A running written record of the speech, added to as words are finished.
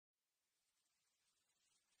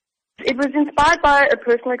It was inspired by a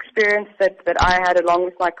personal experience that I had along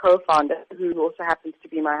with my co-founder, who also happens to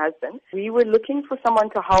be my husband. We were looking for someone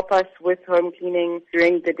to help us with home cleaning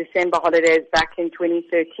during the December holidays back in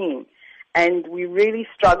 2013. And we really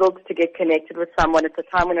struggled to get connected with someone at the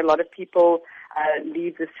time when a lot of people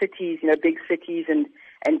leave the cities, big cities,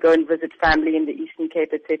 and go and visit family in the Eastern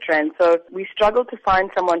Cape, etc. And so we struggled to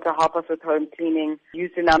find someone to help us with home cleaning,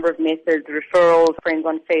 used a number of methods, referrals, friends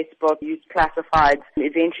on Facebook, used classifieds, and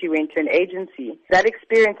eventually went to an agency. That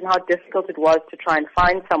experience and how difficult it was to try and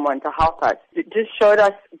find someone to help us, it just showed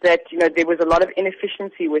us that, there was a lot of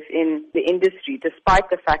inefficiency within the industry, despite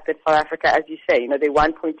the fact that South Africa, as you say, there are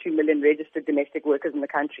 1.2 million registered domestic workers in the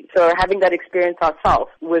country. So having that experience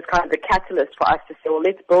ourselves was kind of the catalyst for us to say, well,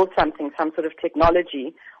 let's build something, some sort of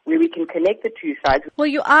technology where we can connect the two sides. Well,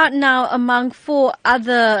 you are now among 4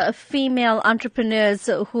 other female entrepreneurs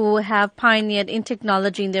who have pioneered in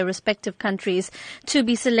technology in their respective countries to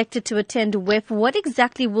be selected to attend WEF. What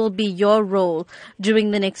exactly will be your role during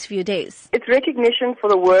the next few days? It's recognition for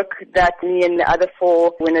the work that me and the other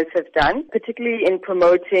 4 winners have done, particularly in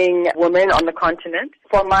promoting women on the continent.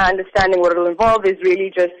 From my understanding, what it will involve is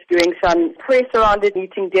really just doing some press around it,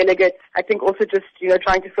 meeting delegates. I think also just,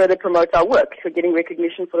 trying to further promote our work, so getting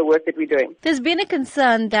recognition for the work that we're doing. There's been a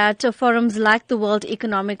concern that forums like the World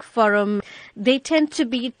Economic Forum, they tend to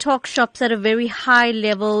be talk shops at a very high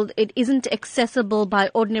level. It isn't accessible by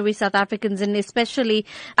ordinary South Africans and especially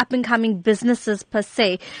up-and-coming businesses per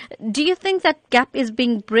se. Do you think that gap is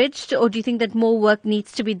being bridged, or do you think that more work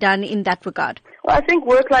needs to be done in that regard? Well, I think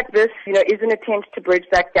work like this, is an attempt to bridge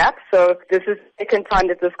that gap. So this is the second time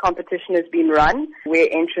that this competition has been run, where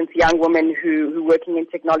entrants, young women who working in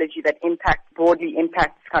technology that broadly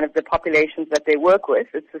impacts kind of the populations that they work with.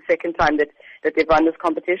 It's the second time that they've run this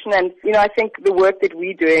competition. And, I think the work that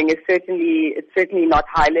we're doing is certainly not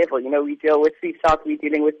high level. We deal with we're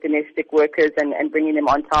dealing with domestic workers and bringing them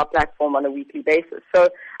onto our platform on a weekly basis. So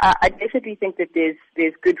I definitely think that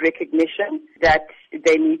there's good recognition that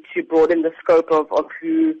they need to broaden the scope of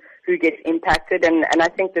who gets impacted, and I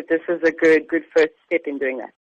think that this is a good first step in doing that.